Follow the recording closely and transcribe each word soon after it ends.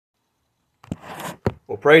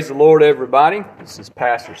Praise the Lord, everybody. This is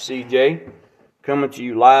Pastor CJ coming to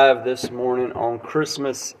you live this morning on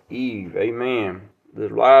Christmas Eve. Amen.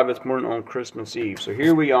 Live this morning on Christmas Eve. So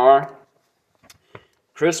here we are,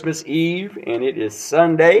 Christmas Eve, and it is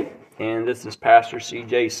Sunday, and this is Pastor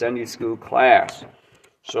CJ's Sunday School class.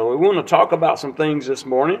 So we want to talk about some things this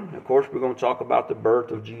morning. Of course, we're going to talk about the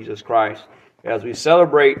birth of Jesus Christ as we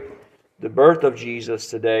celebrate the birth of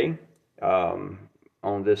Jesus today on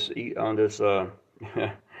this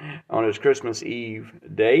Christmas Eve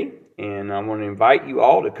day. And I want to invite you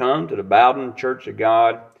all to come to the Bowden Church of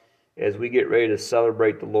God as we get ready to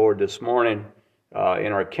celebrate the Lord this morning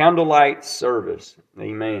in our candlelight service.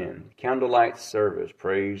 Amen. Candlelight service.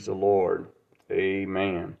 Praise the Lord.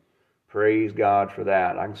 Amen. Praise God for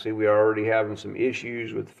that. I can see we are already having some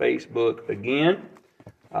issues with Facebook again.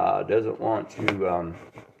 Does not want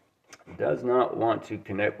to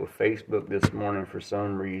connect with Facebook this morning for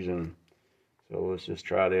some reason. So let's just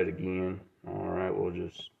try that again. All right, we'll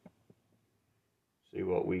just see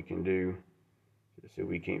what we can do. Let's see if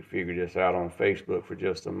we can't figure this out on Facebook for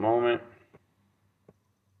just a moment.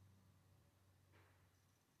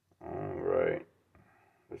 All right,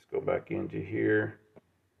 let's go back into here.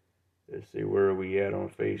 Let's see where we at on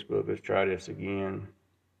Facebook. Let's try this again.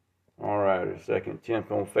 All right, a second attempt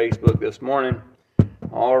on Facebook this morning.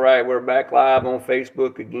 All right, we're back live on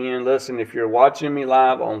Facebook again. Listen, if you're watching me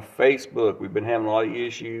live on Facebook, we've been having a lot of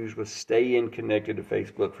issues with staying connected to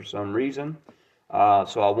Facebook for some reason.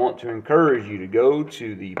 So I want to encourage you to go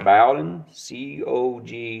to the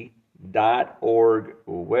BowdenCog.org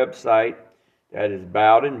website. That is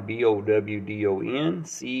Bowden,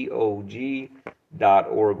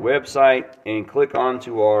 BowdenCog.org website, and click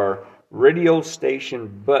onto our radio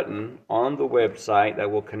station button on the website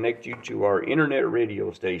that will connect you to our internet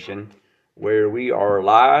radio station where we are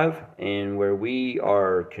live and where we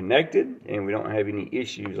are connected and we don't have any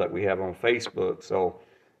issues like we have on Facebook. So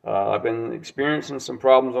I've been experiencing some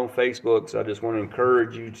problems on Facebook, so I just want to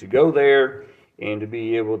encourage you to go there and to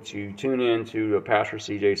be able to tune in to a Pastor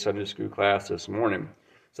CJ Sunday School class this morning.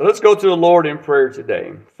 So let's go to the Lord in prayer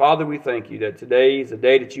today. Father, we thank you that today is the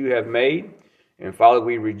day that you have made. And Father,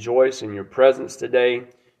 we rejoice in your presence today.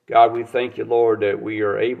 God, we thank you, Lord, that we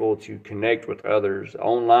are able to connect with others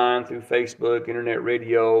online through Facebook, internet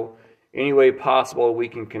radio, any way possible we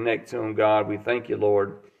can connect to them, God. We thank you,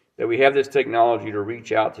 Lord, that we have this technology to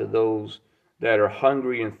reach out to those that are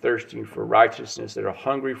hungry and thirsty for righteousness, that are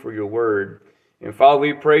hungry for your word. And Father,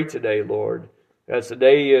 we pray today, Lord, as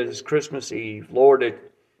today is Christmas Eve, Lord, that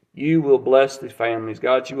you will bless the families.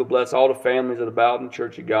 God, you will bless all the families of the Bowden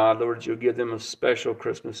Church of God. Lord, that you'll give them a special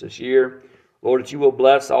Christmas this year. Lord, that you will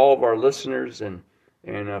bless all of our listeners and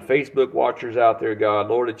Facebook watchers out there, God.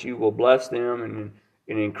 Lord, that you will bless them and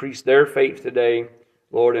increase their faith today,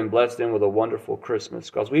 Lord, and bless them with a wonderful Christmas.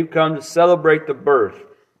 Because we've come to celebrate the birth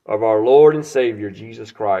of our Lord and Savior,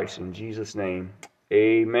 Jesus Christ. In Jesus' name,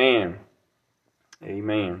 amen.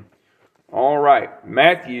 Amen. All right,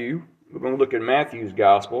 Matthew. We're going to look at Matthew's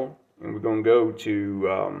Gospel, and we're going to go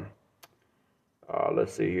to,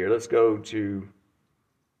 let's see here. Let's go to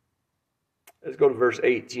verse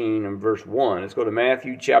 18 and verse 1. Let's go to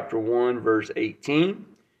Matthew chapter 1, verse 18,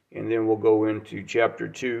 and then we'll go into chapter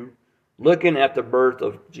 2, looking at the birth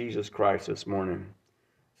of Jesus Christ this morning.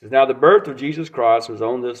 It says, "Now the birth of Jesus Christ was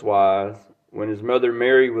on this wise, when his mother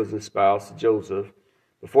Mary was espoused to Joseph.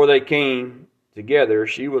 Before they came together,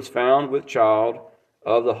 she was found with child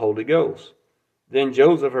of the Holy Ghost. Then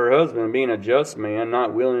Joseph, her husband, being a just man,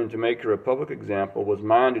 not willing to make her a public example, was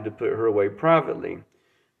minded to put her away privately.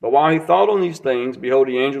 But while he thought on these things, behold,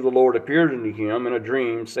 the angel of the Lord appeared unto him in a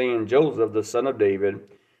dream, saying, Joseph, the son of David,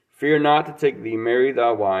 fear not to take thee Mary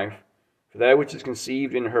thy wife, for that which is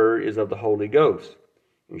conceived in her is of the Holy Ghost.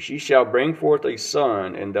 And she shall bring forth a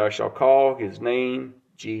son, and thou shalt call his name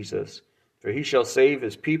Jesus, for he shall save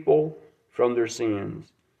his people from their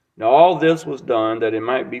sins. Now all this was done that it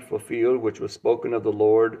might be fulfilled, which was spoken of the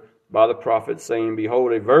Lord by the prophet, saying,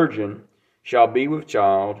 Behold, a virgin shall be with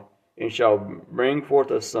child, and shall bring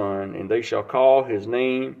forth a son, and they shall call his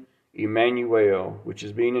name Emmanuel, which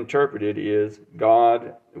is being interpreted is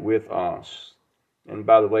God with us." And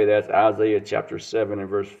by the way, that's Isaiah chapter 7 and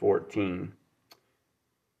verse 14.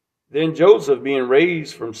 "Then Joseph, being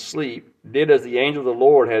raised from sleep, did as the angel of the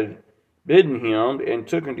Lord had bidden him, and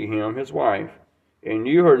took unto him his wife, and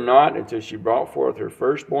knew her not until she brought forth her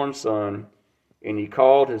firstborn son, and he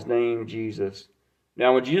called his name Jesus.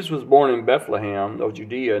 Now when Jesus was born in Bethlehem of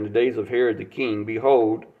Judea in the days of Herod the king,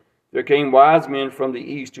 behold, there came wise men from the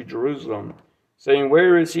east to Jerusalem, saying,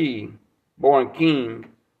 Where is he, born King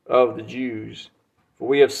of the Jews? For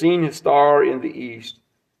we have seen his star in the east,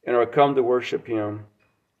 and are come to worship him.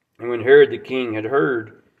 And when Herod the king had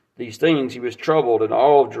heard these things, he was troubled, and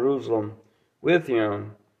all of Jerusalem with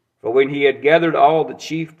him. For when he had gathered all the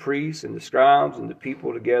chief priests and the scribes and the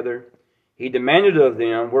people together, he demanded of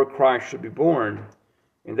them where Christ should be born.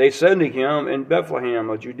 And they said to him, In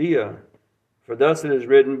Bethlehem of Judea. For thus it is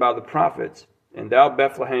written by the prophets, And thou,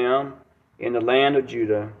 Bethlehem, in the land of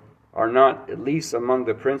Judah, art not at least among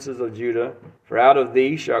the princes of Judah, for out of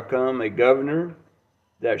thee shall come a governor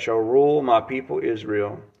that shall rule my people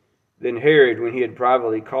Israel. Then Herod, when he had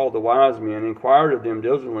privately called the wise men, inquired of them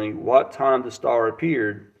diligently what time the star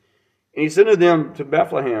appeared. And he sent them to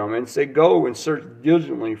Bethlehem, and said, Go and search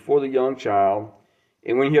diligently for the young child,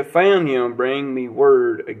 and when you have found him, bring me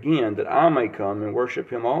word again, that I may come and worship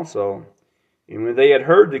him also. And when they had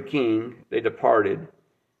heard the king, they departed.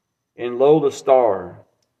 And lo, the star,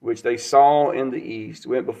 which they saw in the east,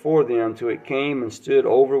 went before them till it came and stood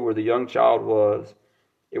over where the young child was.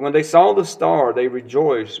 And when they saw the star, they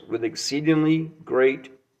rejoiced with exceedingly great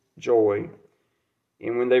joy.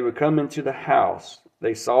 And when they were come into the house,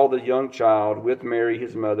 they saw the young child with Mary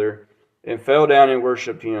his mother, and fell down and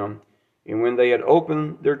worshipped him. And when they had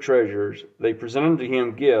opened their treasures, they presented to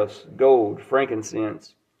him gifts, gold,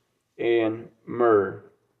 frankincense, and myrrh.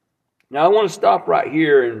 Now I want to stop right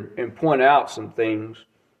here and point out some things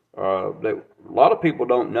that a lot of people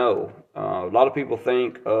don't know. A lot of people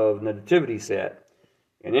think of the nativity set.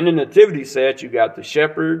 And in the nativity set, you got the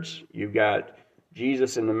shepherds, you got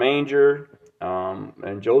Jesus in the manger,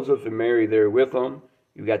 and Joseph and Mary there with them.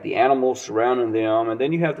 You got the animals surrounding them, and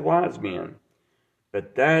then you have the wise men.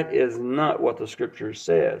 But that is not what the Scripture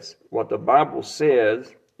says. What the Bible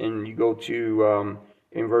says, and you go to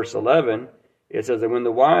in verse 11, it says that when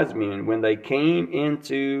the wise men, when they came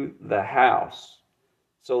into the house,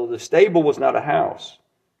 so the stable was not a house.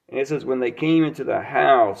 And it says, when they came into the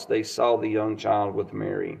house, they saw the young child with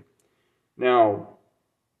Mary. Now,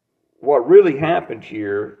 what really happened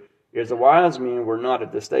here is the wise men were not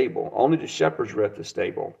at the stable. Only the shepherds were at the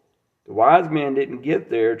stable. The wise men didn't get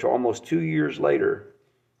there till almost 2 years later.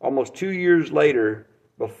 Almost 2 years later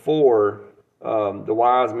before the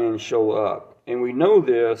wise men show up. And we know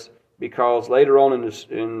this because later on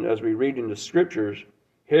as we read in the Scriptures,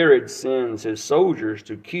 Herod sends his soldiers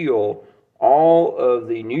to kill all of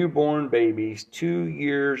the newborn babies 2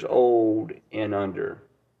 years old and under.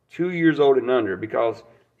 2 years old and under, because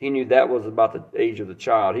he knew that was about the age of the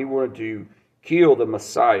child. He wanted to kill the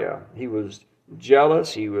Messiah. He was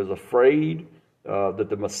jealous. He was afraid that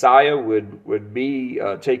the Messiah would be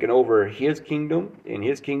taken over his kingdom and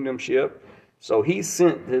his kingdomship. So he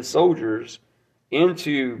sent his soldiers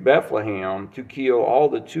into Bethlehem to kill all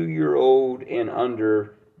the 2-year-old and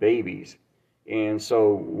under babies. And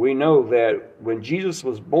so we know that when Jesus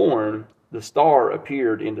was born, the star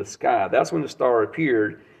appeared in the sky. That's when the star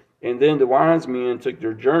appeared. And then the wise men took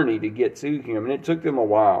their journey to get to him. And it took them a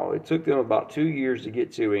while. It took them about 2 years to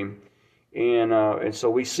get to him. And so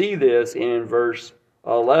we see this in verse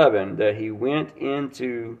 11, that he went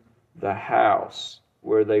into the house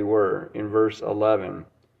where they were, in verse 11.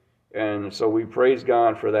 And so we praise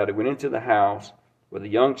God for that. He went into the house with a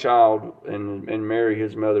young child and Mary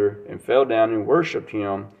his mother, and fell down and worshipped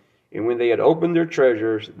him. And when they had opened their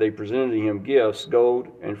treasures, they presented to him gifts, gold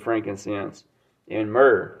and frankincense and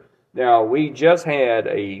myrrh. Now, we just had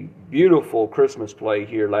a beautiful Christmas play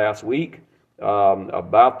here last week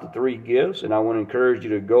about the three gifts, and I want to encourage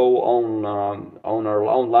you to go on our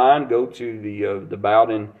online, go to the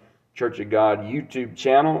Bowden Church of God YouTube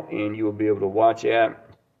channel, and you will be able to watch that.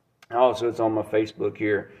 Also, it's on my Facebook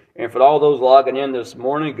here. And for all those logging in this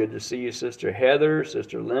morning, good to see you, Sister Heather,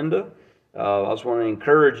 Sister Linda. I just want to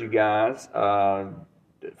encourage you guys.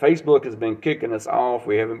 Facebook has been kicking us off.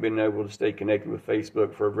 We haven't been able to stay connected with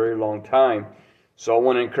Facebook for a very long time. So I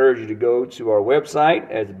want to encourage you to go to our website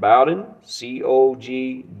at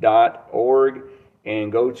bowdencog.org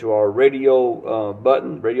and go to our radio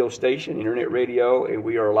button, radio station, internet radio, and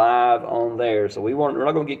we are live on there. So we're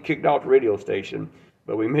not going to get kicked off the radio station,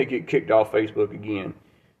 but we may get kicked off Facebook again.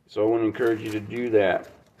 So I want to encourage you to do that.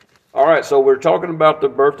 All right, so we're talking about the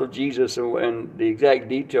birth of Jesus and the exact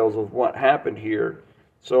details of what happened here.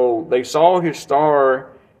 So they saw his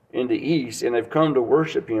star in the east, and they've come to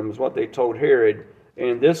worship him, is what they told Herod.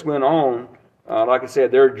 And this went on, like I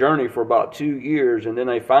said, their journey for about 2 years, and then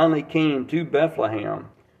they finally came to Bethlehem.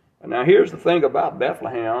 Now here's the thing about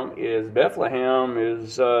Bethlehem is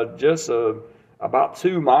just about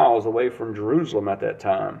 2 miles away from Jerusalem at that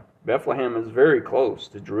time. Bethlehem is very close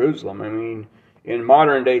to Jerusalem. I mean, in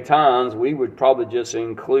modern day times, we would probably just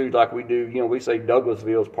include, like we do, we say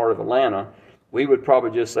Douglasville is part of Atlanta. We would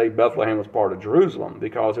probably just say Bethlehem was part of Jerusalem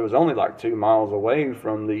because it was only like 2 miles away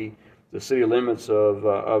from the the city limits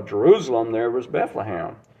of Jerusalem, there was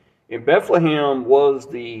Bethlehem. And Bethlehem was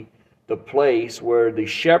the place where the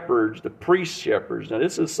shepherds, the priest shepherds, now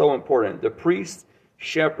this is so important, the priest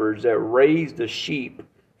shepherds that raised the sheep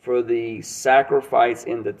for the sacrifice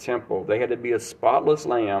in the temple. They had to be a spotless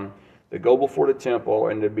lamb to go before the temple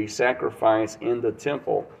and to be sacrificed in the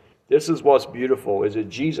temple. This is what's beautiful, is that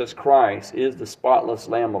Jesus Christ is the spotless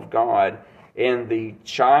Lamb of God, and the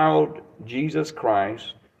child, Jesus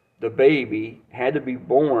Christ, the baby, had to be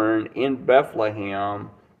born in Bethlehem,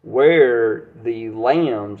 where the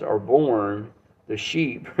lambs are born, the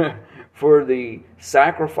sheep, for the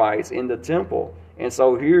sacrifice in the temple. And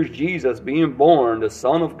so here's Jesus being born, the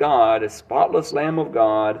Son of God, a spotless Lamb of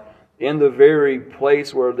God, in the very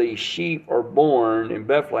place where the sheep are born in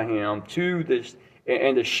Bethlehem.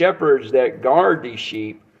 And the shepherds that guard these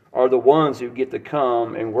sheep are the ones who get to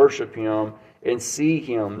come and worship Him and see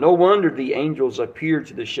Him. No wonder the angels appeared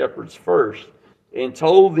to the shepherds first and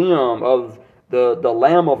told them of the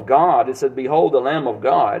Lamb of God. It said, "Behold the Lamb of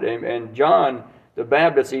God." And John the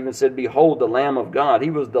Baptist even said, "Behold the Lamb of God."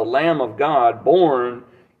 He was the Lamb of God born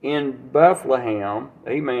in Bethlehem.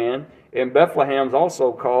 Amen. And Bethlehem's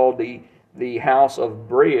also called the house of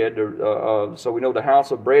bread. So we know the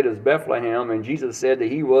house of bread is Bethlehem, and Jesus said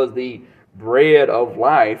that He was the bread of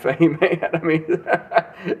life. Amen. I mean,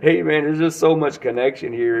 amen. There's just so much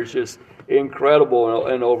connection here. It's just incredible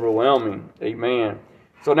and overwhelming. Amen.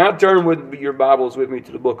 So now turn with your Bibles with me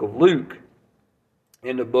to the book of Luke.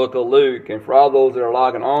 In the book of Luke. And for all those that are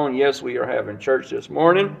logging on, yes, we are having church this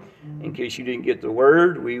morning. In case you didn't get the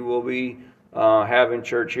word, we will be having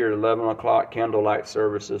church here at 11 o'clock, candlelight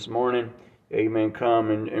service this morning. Amen. Come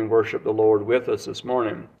and worship the Lord with us this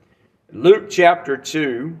morning. Luke chapter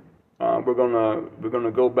 2. We're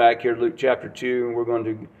gonna go back here to Luke chapter 2, and we're going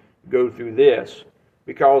to go through this,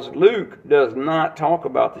 because Luke does not talk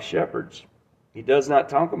about the shepherds. He does not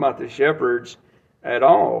talk about the shepherds at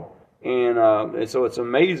all. And so it's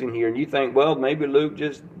amazing here. And you think, well, maybe Luke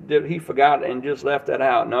he forgot and just left that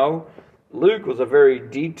out. No, Luke was a very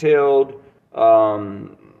detailed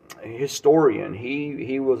historian.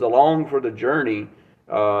 He was along for the journey.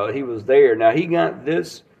 He was there. Now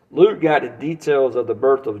Luke got the details of the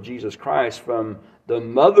birth of Jesus Christ from the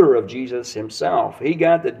mother of Jesus himself. He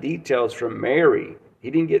got the details from Mary.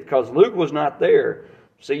 He didn't get, because Luke was not there.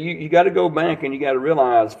 So you got to go back and you got to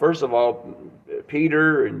realize, first of all,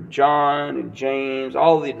 Peter and John and James,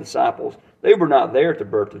 all the disciples, they were not there at the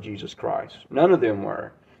birth of Jesus Christ. None of them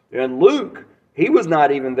were. And Luke, he was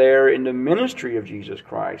not even there in the ministry of Jesus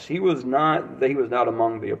Christ. He was not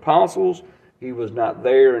among the apostles. He was not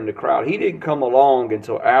there in the crowd. He didn't come along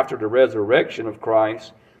until after the resurrection of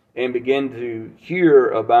Christ and begin to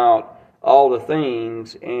hear about all the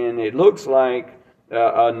things. And it looks like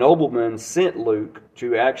a nobleman sent Luke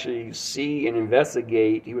to actually see and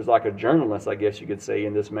investigate. He was like a journalist, I guess you could say,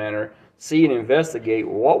 in this manner. See and investigate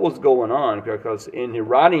what was going on. Because in the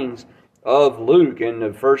writings of Luke, in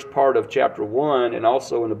the first part of chapter 1, and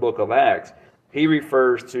also in the book of Acts, he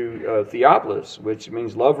refers to Theophilus, which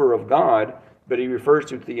means lover of God. But he refers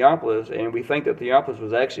to Theophilus, and we think that Theophilus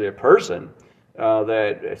was actually a person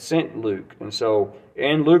that sent Luke.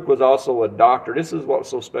 And Luke was also a doctor. This is what's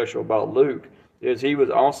so special about Luke, is he was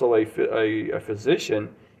also a physician,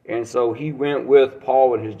 and so he went with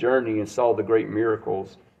Paul in his journey and saw the great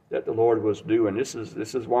miracles that the Lord was doing. This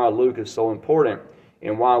is why Luke is so important,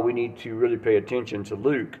 and why we need to really pay attention to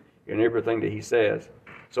Luke and everything that he says.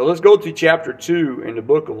 So let's go to chapter 2 in the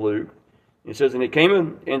book of Luke. It says, and it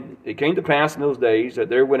came to pass in those days that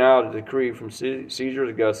there went out a decree from Caesar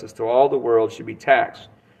Augustus to all the world should be taxed.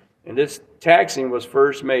 And this taxing was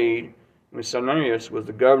first made when Cyrenius was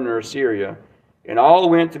the governor of Syria. And all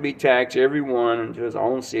went to be taxed, every one into his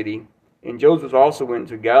own city. And Joseph also went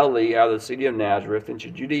to Galilee out of the city of Nazareth into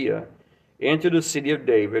Judea, into the city of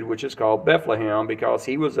David, which is called Bethlehem, because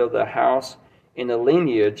he was of the house and the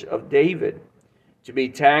lineage of David, to be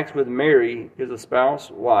taxed with Mary, his espoused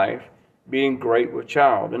wife, being great with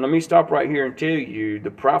child. And let me stop right here and tell you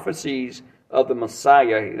the prophecies of the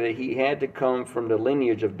Messiah, that he had to come from the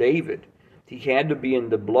lineage of David. He had to be in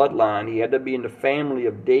the bloodline. He had to be in the family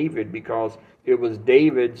of David, because it was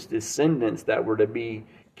David's descendants that were to be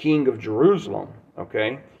king of Jerusalem.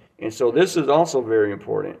 Okay? And so this is also very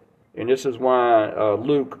important. And this is why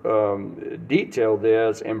Luke detailed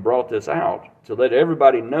this and brought this out, to let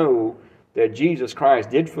everybody know that Jesus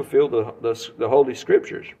Christ did fulfill the Holy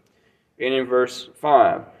Scriptures. And in verse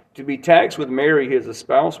 5, to be taxed with Mary, his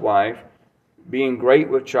espoused wife, being great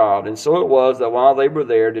with child. And so it was that while they were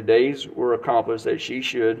there, the days were accomplished that she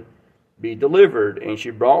should be delivered. And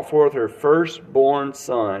she brought forth her firstborn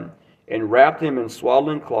son, and wrapped him in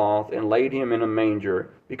swaddling cloth, and laid him in a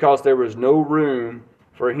manger, because there was no room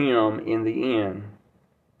for him in the inn.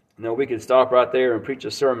 Now, we could stop right there and preach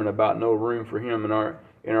a sermon about no room for him in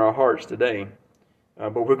our hearts today.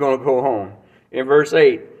 But we're going to go on. In verse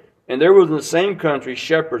 8, and there was in the same country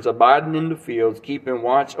shepherds abiding in the fields, keeping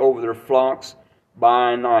watch over their flocks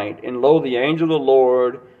by night. And lo, the angel of the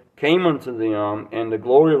Lord came unto them, and the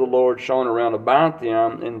glory of the Lord shone around about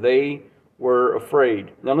them, and they were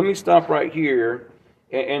afraid. Now let me stop right here,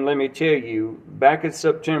 and let me tell you, back in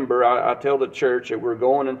September, I tell the church that we're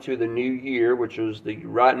going into the new year, which is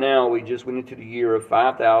right now we just went into the year of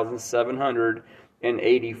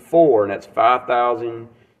 5,784, and that's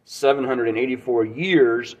 5,784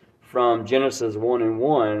 years from Genesis 1 and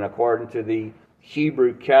 1, according to the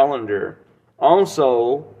Hebrew calendar.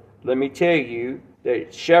 Also, let me tell you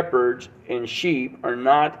that shepherds and sheep are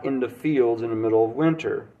not in the fields in the middle of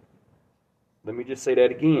winter. Let me just say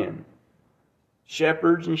that again.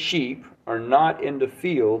 Shepherds and sheep are not in the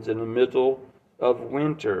fields in the middle of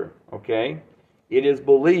winter, okay? It is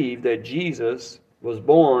believed that Jesus was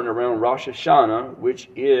born around Rosh Hashanah, which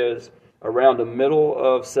is around the middle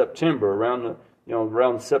of September, around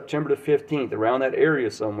September the 15th, around that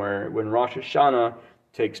area somewhere when Rosh Hashanah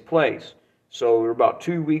takes place. So we're about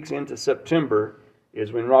 2 weeks into September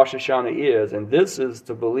is when Rosh Hashanah is, and this is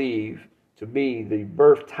to believe to be the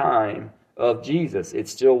birth time of Jesus.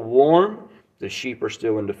 It's still warm, the sheep are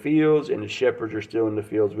still in the fields, and the shepherds are still in the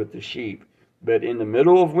fields with the sheep. But in the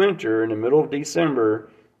middle of winter, in the middle of December,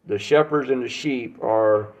 the shepherds and the sheep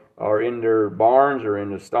are in their barns or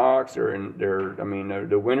in the stocks or in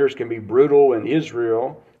the winters can be brutal in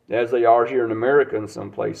Israel as they are here in America in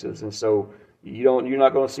some places. And so you're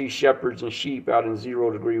not going to see shepherds and sheep out in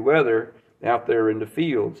 0-degree weather out there in the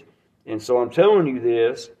fields. And so I'm telling you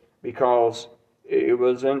this because it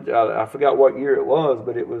wasn't, I forgot what year it was,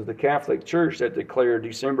 but it was the Catholic Church that declared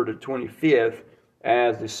December the 25th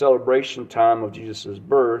as the celebration time of Jesus'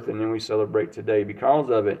 birth, and then we celebrate today because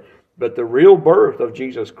of it. But the real birth of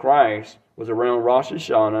Jesus Christ was around Rosh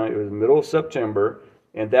Hashanah. It was the middle of September,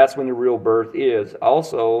 and that's when the real birth is.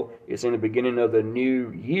 Also, it's in the beginning of the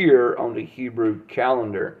new year on the Hebrew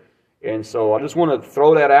calendar. And so I just want to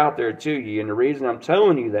throw that out there to you. And the reason I'm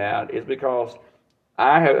telling you that is because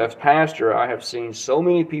as pastor, I have seen so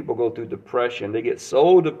many people go through depression. They get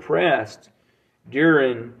so depressed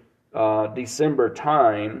during December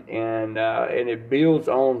time, and it builds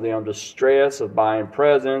on them the stress of buying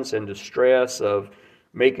presents and the stress of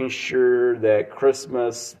making sure that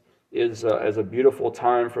Christmas is a beautiful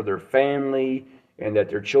time for their family and that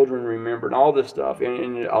their children remember and all this stuff.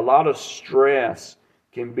 And a lot of stress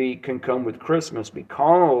can come with Christmas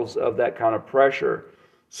because of that kind of pressure.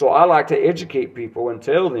 So I like to educate people and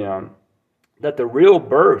tell them that the real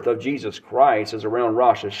birth of Jesus Christ is around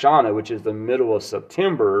Rosh Hashanah, which is the middle of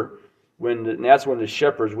September, and that's when the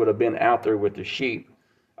shepherds would have been out there with the sheep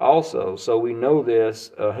also. So we know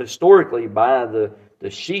this historically by the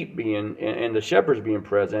sheep being and the shepherds being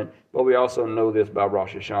present, but we also know this by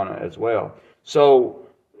Rosh Hashanah as well. So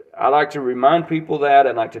I like to remind people that,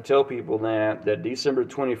 and like to tell people that December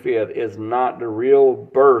 25th is not the real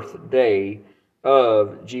birthday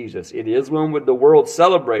of Jesus. It is when the world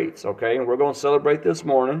celebrates, okay? And we're going to celebrate this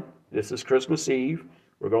morning. This is Christmas Eve.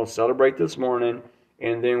 We're going to celebrate this morning,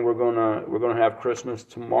 and then we're going to have Christmas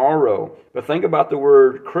tomorrow. But think about the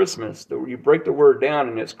word Christmas. You break the word down,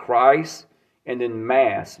 and it's Christ, and then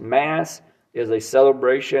Mass. Mass is a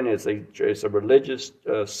celebration. It's a religious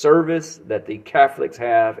service that the Catholics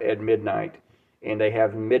have at midnight, and they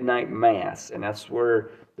have midnight Mass, and that's where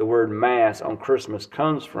the word Mass on Christmas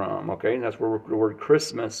comes from. Okay, that's where the word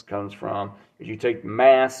Christmas comes from. If you take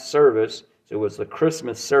Mass service, so it was the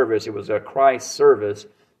Christmas service. It was a Christ service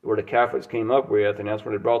where the Catholics came up with, and that's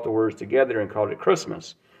where they brought the words together and called it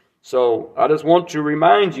Christmas. So I just want to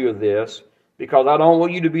remind you of this because I don't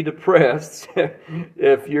want you to be depressed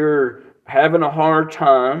if you're having a hard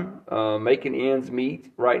time making ends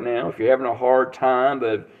meet right now, if you're having a hard time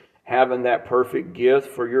of having that perfect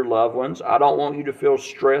gift for your loved ones. I don't want you to feel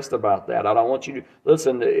stressed about that. I don't want you to,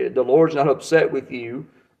 listen, the Lord's not upset with you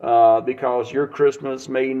because your Christmas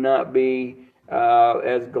may not be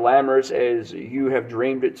as glamorous as you have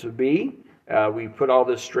dreamed it to be. We put all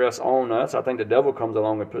this stress on us. I think the devil comes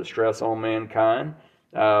along and puts stress on mankind.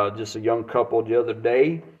 Just a young couple the other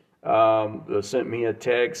day sent me a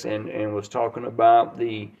text and was talking about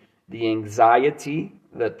the anxiety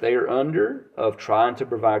that they're under of trying to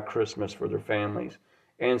provide Christmas for their families.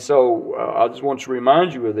 And so I just want to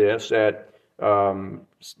remind you of this, that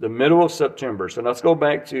the middle of September. So let's go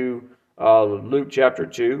back to Luke chapter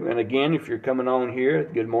 2. And again, if you're coming on here,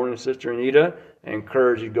 good morning, Sister Anita. I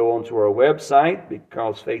encourage you to go onto our website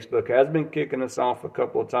because Facebook has been kicking us off a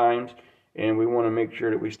couple of times, and we want to make sure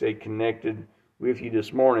that we stay connected with you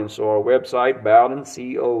this morning. So our website,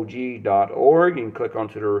 bowdencog.org, you can click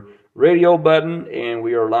onto the radio button, and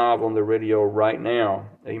we are live on the radio right now.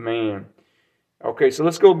 Amen. Okay, so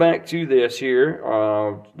let's go back to this here,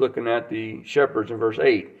 looking at the shepherds in verse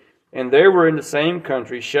 8. And there were in the same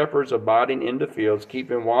country shepherds abiding in the fields,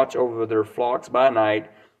 keeping watch over their flocks by night.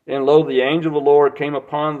 And lo, the angel of the Lord came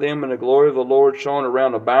upon them, and the glory of the Lord shone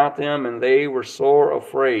around about them, and they were sore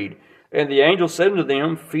afraid. And the angel said unto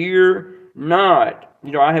them, Fear not.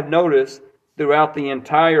 I have noticed throughout the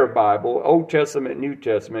entire Bible, Old Testament, New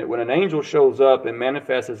Testament, when an angel shows up and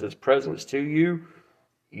manifests his presence to you,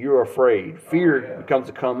 you're afraid. Fear becomes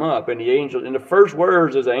to come up. And the first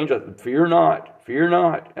words is the angel, fear not, fear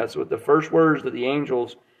not. That's what the first words that the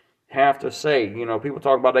angels have to say. People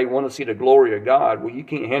talk about they want to see the glory of God. Well, you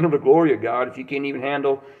can't handle the glory of God if you can't even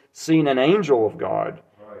handle seeing an angel of God.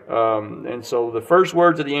 And so the first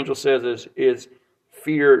words that the angel says is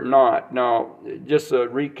fear not. Now, just a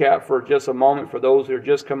recap for just a moment for those who are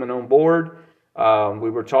just coming on board. We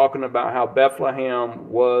were talking about how Bethlehem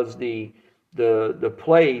was the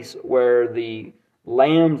place where the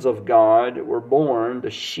lambs of God were born, the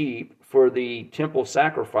sheep, for the temple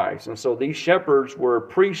sacrifice. And so these shepherds were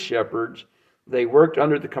priest shepherds. They worked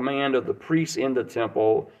under the command of the priests in the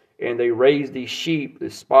temple, and they raised these sheep, the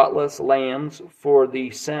spotless lambs, for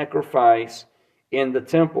the sacrifice in the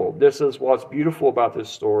temple. This is what's beautiful about this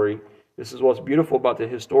story. This is what's beautiful about the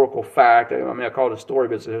historical fact. I call it a story,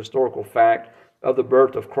 but it's a historical fact of the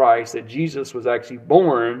birth of Christ, that Jesus was actually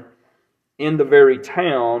born in the very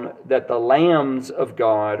town that the lambs of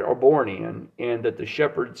God are born in, and that the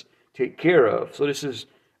shepherds take care of. So this is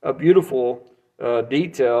a beautiful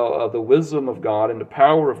detail of the wisdom of God and the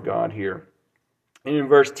power of God here. And in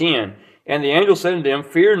verse 10, And the angel said unto them,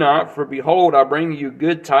 Fear not, for behold, I bring you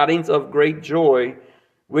good tidings of great joy,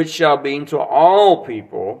 which shall be unto all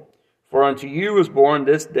people. For unto you is born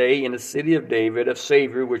this day in the city of David a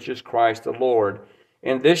Savior, which is Christ the Lord.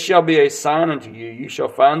 And this shall be a sign unto you. You shall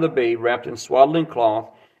find the babe wrapped in swaddling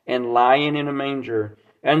cloth, and lying in a manger.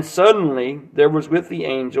 And suddenly there was with the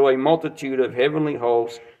angel a multitude of heavenly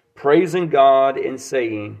hosts, praising God and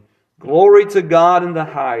saying, Glory to God in the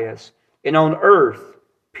highest, and on earth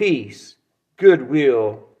peace,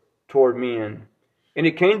 goodwill toward men. And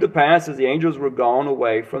it came to pass, as the angels were gone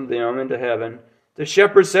away from them into heaven, the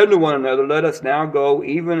shepherds said to one another, Let us now go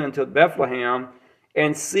even unto Bethlehem,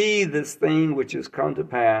 and see this thing which is come to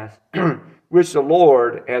pass, which the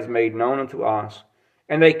Lord has made known unto us.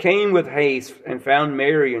 And they came with haste, and found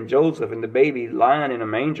Mary and Joseph and the baby lying in a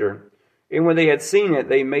manger. And when they had seen it,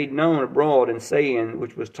 they made known abroad, and saying,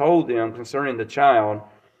 which was told them concerning the child.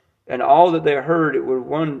 And all that they heard, it were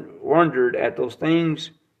wondered at those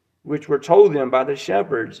things which were told them by the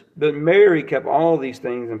shepherds. But Mary kept all these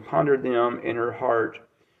things, and pondered them in her heart.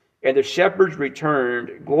 And the shepherds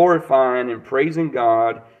returned, glorifying and praising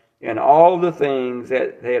God, and all the things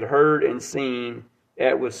that they had heard and seen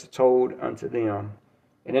that was told unto them.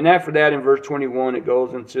 And then after that, in verse 21, it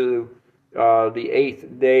goes into the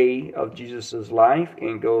 8th day of Jesus' life,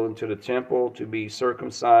 and go into the temple to be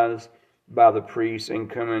circumcised by the priests,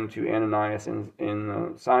 and come into Ananias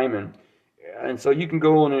and Simon. And so you can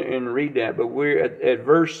go on and read that. But we're at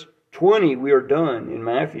verse 20, we are done in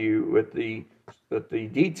Matthew with the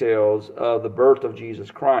details of the birth of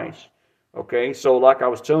Jesus Christ. Okay, so like I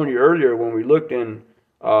was telling you earlier, when we looked in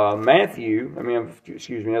that's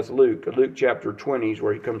Luke. Luke chapter 20 is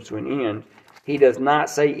where he comes to an end. He does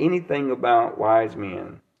not say anything about wise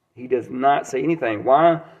men. He does not say anything.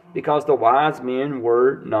 Why? Because the wise men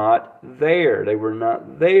were not there. They were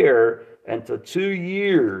not there until 2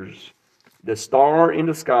 years. The star in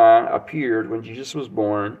the sky appeared when Jesus was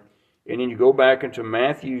born. And then you go back into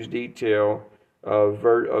Matthew's detail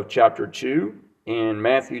of chapter 2, and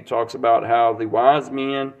Matthew talks about how the wise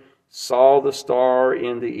men saw the star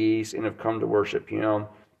in the east and have come to worship him.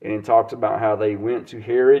 And it talks about how they went to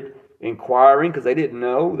Herod inquiring, because they didn't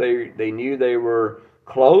know. They knew they were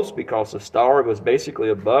close because the star was basically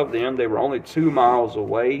above them. They were only 2 miles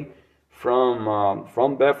away from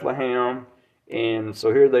Bethlehem. And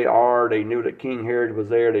so here they are. They knew that King Herod was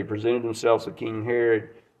there. They presented themselves to King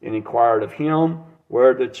Herod and inquired of him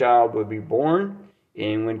where the child would be born.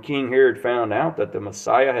 And when King Herod found out that the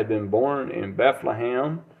Messiah had been born in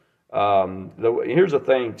Bethlehem, here's the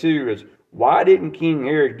thing too, is why didn't King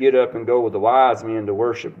Herod get up and go with the wise men to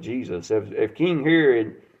worship Jesus? If King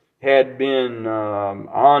Herod had been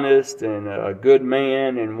honest and a good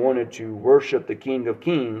man and wanted to worship the King of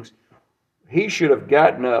Kings, he should have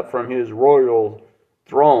gotten up from his royal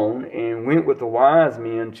throne and went with the wise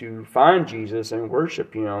men to find Jesus and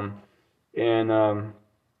worship him. And,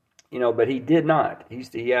 but he did not.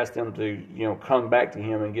 He asked them to, come back to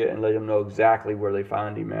him and let him know exactly where they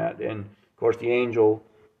find him at. And, of course, the angel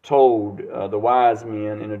told the wise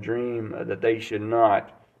men in a dream that they should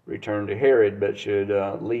not return to Herod, but should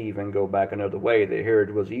leave and go back another way, that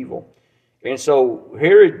Herod was evil. And so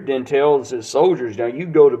Herod then tells his soldiers, now you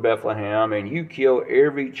go to Bethlehem and you kill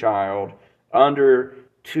every child under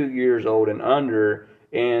 2 years old and under,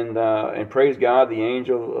 and praise God, the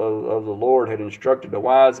angel of the Lord had instructed the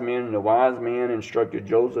wise men, and the wise men instructed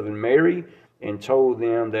Joseph and Mary and told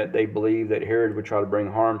them that they believed that Herod would try to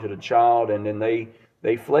bring harm to the child, and then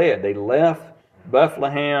they fled. They left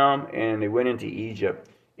Bethlehem and they went into Egypt.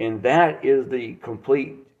 And that is the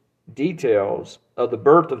complete details of the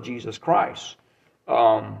birth of Jesus Christ.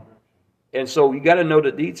 And so you got to know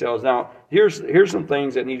the details. Now, here's some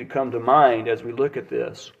things that need to come to mind as we look at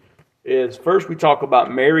this. Is first we talk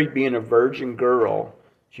about Mary being a virgin girl.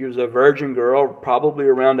 She was a virgin girl, probably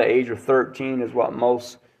around the age of 13 is what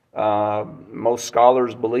most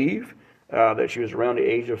scholars believe, that she was around the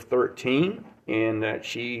age of 13, and that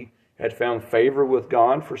she had found favor with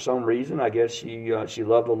God for some reason. I guess she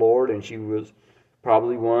loved the Lord, and she was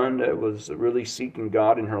probably one that was really seeking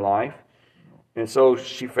God in her life. And so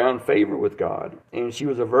she found favor with God, and she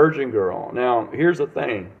was a virgin girl. Now, here's the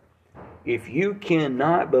thing. If you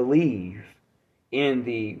cannot believe in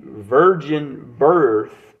the virgin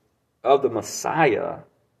birth of the Messiah,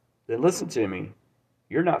 then listen to me,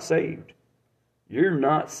 you're not saved. You're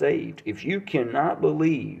not saved. If you cannot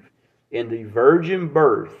believe in the virgin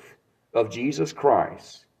birth of Jesus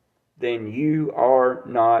Christ, then you are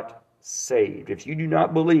not saved. If you do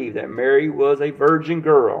not believe that Mary was a virgin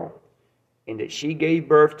girl and that she gave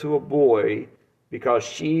birth to a boy because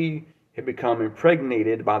she had become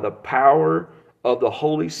impregnated by the power of the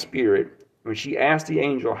Holy Spirit, when she asked the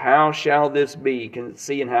angel, how shall this be,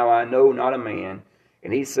 seeing how I know not a man?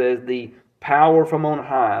 And he says, the power from on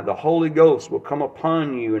high, the Holy Ghost will come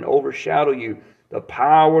upon you and overshadow you. The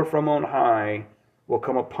power from on high will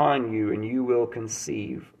come upon you, and you will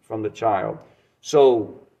conceive from the child.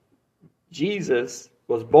 So Jesus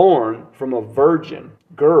was born from a virgin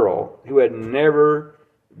girl who had never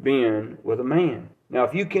been with a man. Now,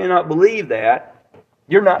 if you cannot believe that,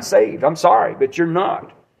 you're not saved. I'm sorry, but you're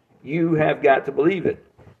not. You have got to believe it.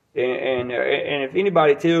 And if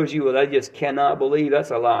anybody tells you, well, I just cannot believe,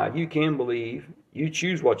 that's a lie. You can believe. You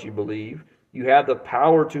choose what you believe. You have the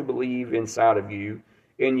power to believe inside of you,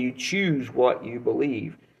 and you choose what you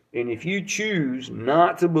believe. And if you choose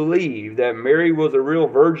not to believe that Mary was a real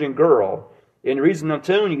virgin girl, and the reason I'm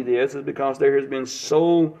telling you this is because there has been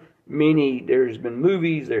so many, there has been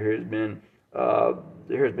movies, there has been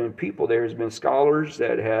people, there has been scholars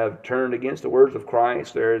that have turned against the words of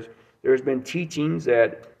Christ. There's been teachings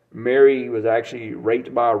that Mary was actually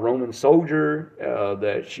raped by a Roman soldier,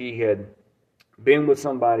 that she had been with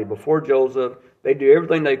somebody before Joseph. They do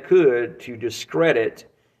everything they could to discredit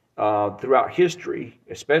throughout history,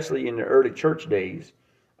 especially in the early church days,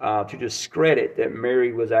 to discredit that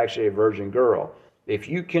Mary was actually a virgin girl. If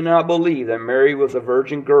you cannot believe that Mary was a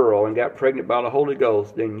virgin girl and got pregnant by the Holy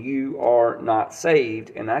Ghost, then you are not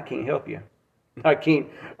saved, and I can't help you. I can't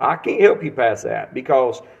help you past that,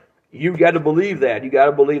 because you've got to believe that. You've got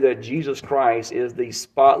to believe that Jesus Christ is the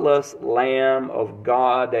spotless Lamb of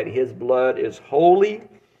God, that his blood is holy,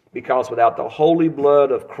 because without the holy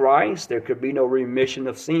blood of Christ, there could be no remission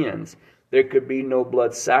of sins. There could be no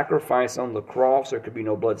blood sacrifice on the cross. There could be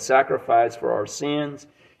no blood sacrifice for our sins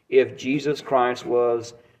if Jesus Christ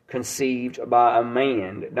was conceived by a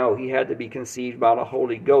man. No, he had to be conceived by the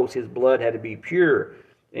Holy Ghost. His blood had to be pure.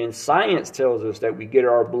 And science tells us that we get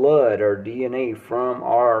our blood, our DNA, from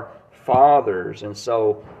our fathers. And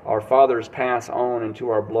so our fathers pass on into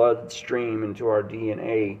our bloodstream, into our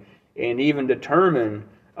DNA, and even determine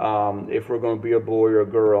if we're going to be a boy or a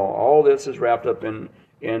girl. All this is wrapped up in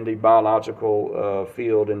the biological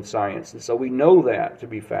field in science. And so we know that to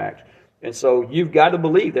be fact. And so you've got to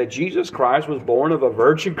believe that Jesus Christ was born of a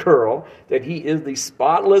virgin girl, that he is the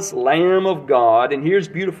spotless Lamb of God. And here's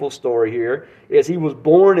a beautiful story here, is he was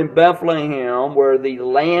born in Bethlehem, where the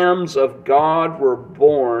lambs of God were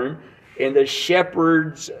born, and the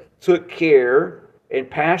shepherds took care and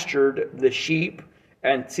pastured the sheep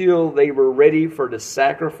until they were ready for the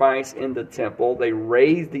sacrifice in the temple. They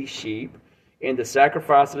raised these sheep in the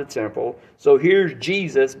sacrifice of the temple. So here's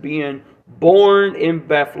Jesus being born in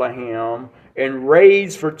Bethlehem and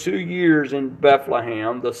raised for 2 years in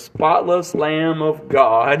Bethlehem, the spotless Lamb of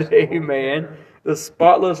God, amen, the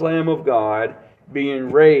spotless Lamb of God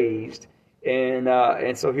being raised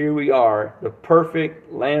And so here we are, the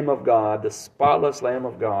perfect Lamb of God, the spotless Lamb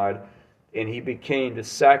of God, and He became the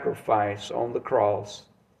sacrifice on the cross.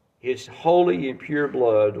 His holy and pure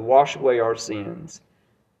blood to wash away our sins.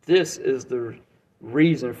 This is the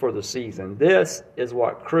reason for the season. This is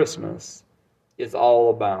what Christmas is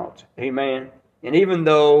all about. Amen. And even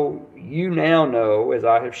though you now know, as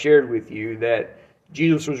I have shared with you, that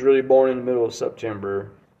Jesus was really born in the middle of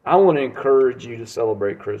September, I want to encourage you to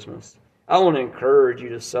celebrate Christmas. I want to encourage you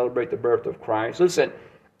to celebrate the birth of Christ. Listen,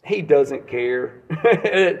 He doesn't care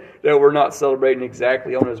that we're not celebrating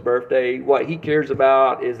exactly on His birthday. What He cares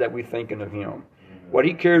about is that we're thinking of Him. What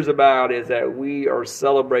He cares about is that we are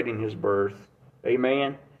celebrating His birth.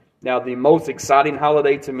 Amen. Now, the most exciting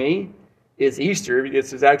holiday to me is Easter.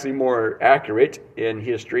 This is actually more accurate in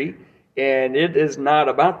history. And it is not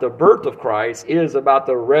about the birth of Christ. It is about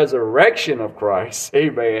the resurrection of Christ.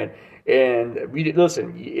 Amen. And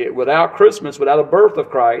listen, without Christmas, without a birth of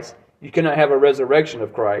Christ, you cannot have a resurrection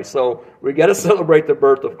of Christ. So we got to celebrate the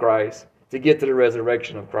birth of Christ to get to the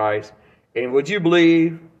resurrection of Christ. And would you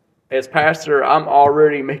believe, as pastor, I'm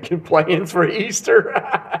already making plans for Easter.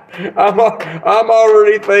 I'm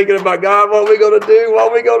already thinking about, God, what are we going to do? What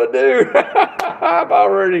are we going to do? I'm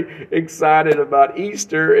already excited about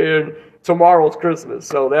Easter, and tomorrow's Christmas.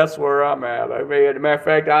 So that's where I'm at. I mean, as a matter of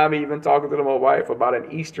fact, I'm even talking to my wife about an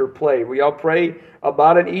Easter play. Will y'all pray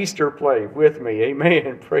about an Easter play with me?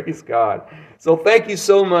 Amen. Praise God. So thank you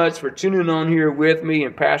so much for tuning on here with me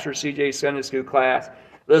in Pastor CJ's Sunday School class.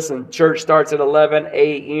 Listen, church starts at 11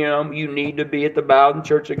 a.m. You need to be at the Bowden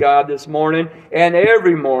Church of God this morning and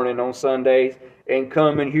every morning on Sundays and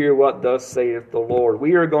come and hear what thus saith the Lord.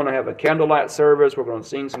 We are going to have a candlelight service. We're going to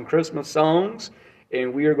sing some Christmas songs,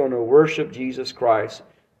 and we are going to worship Jesus Christ.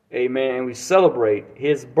 Amen. And we celebrate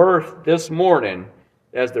His birth this morning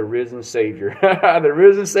as the risen Savior. The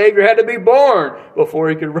risen Savior had to be born before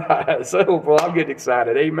He could rise. So, well, I'm getting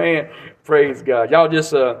excited. Amen. Praise God. Y'all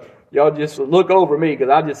just look over me, because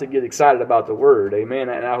I just get excited about the Word. Amen.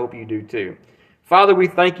 And I hope you do too. Father, we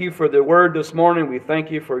thank You for the Word this morning. We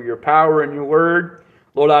thank You for Your power and Your Word.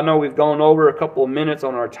 Lord, I know we've gone over a couple of minutes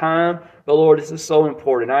on our time, but Lord, this is so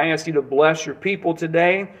important. I ask You to bless Your people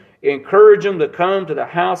today. Encourage them to come to the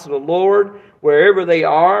house of the Lord, wherever they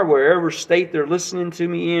are, wherever state they're listening to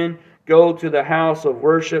me in. Go to the house of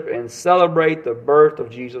worship and celebrate the birth of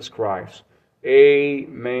Jesus Christ.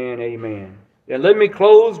 Amen, amen. And let me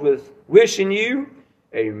close with wishing you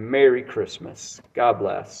a Merry Christmas. God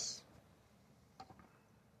bless.